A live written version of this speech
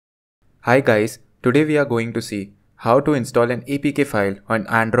Hi guys, today we are going to see how to install an APK file on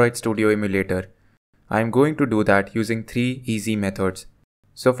Android Studio Emulator. I am going to do that using 3 easy methods.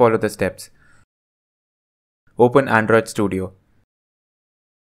 So follow the steps. Open Android Studio.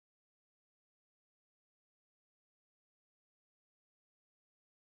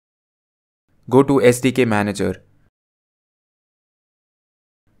 Go to SDK Manager.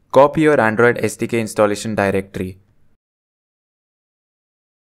 Copy your Android SDK installation directory.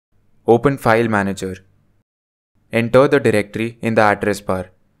 Open File Manager. Enter the directory in the address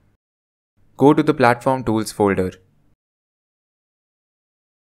bar. Go to the Platform Tools folder.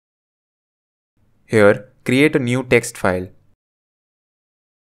 Here, create a new text file.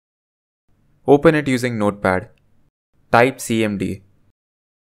 Open it using Notepad. Type cmd.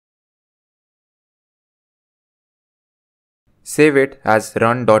 Save it as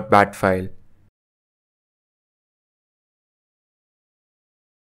run.bat file.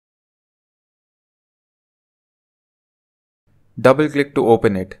 Double-click to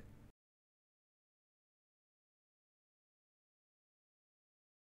open it.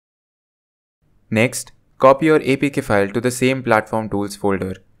 Next, copy your APK file to the same Platform Tools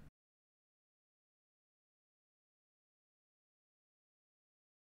folder.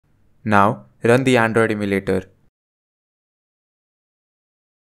 Now, run the Android emulator.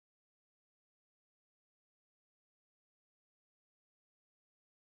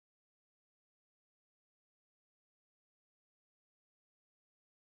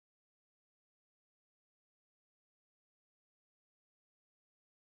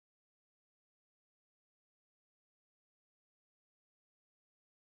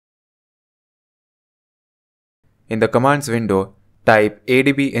 In the commands window, type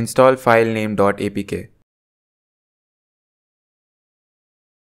adb install filename.apk.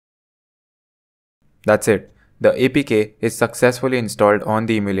 That's it. The APK is successfully installed on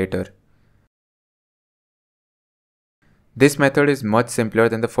the emulator. This method is much simpler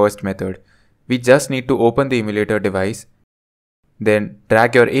than the first method. We just need to open the emulator device, then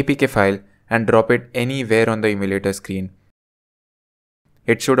drag your APK file and drop it anywhere on the emulator screen.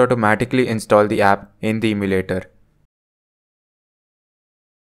 It should automatically install the app in the emulator.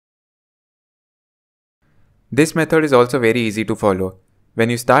 This method is also very easy to follow. When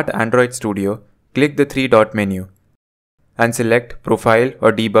you start Android Studio, click the 3-dot menu and select Profile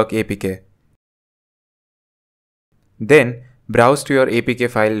or Debug APK. Then, browse to your APK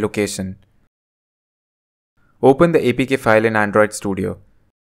file location. Open the APK file in Android Studio.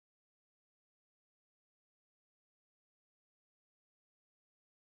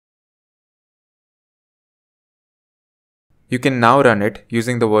 You can now run it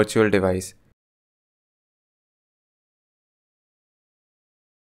using the virtual device.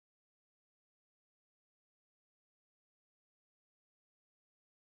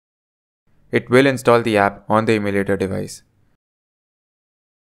 It will install the app on the emulator device.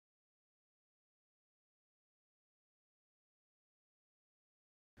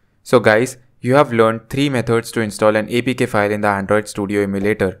 So guys, you have learned 3 methods to install an APK file in the Android Studio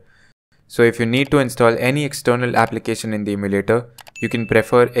emulator. So if you need to install any external application in the emulator, you can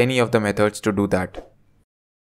prefer any of the methods to do that.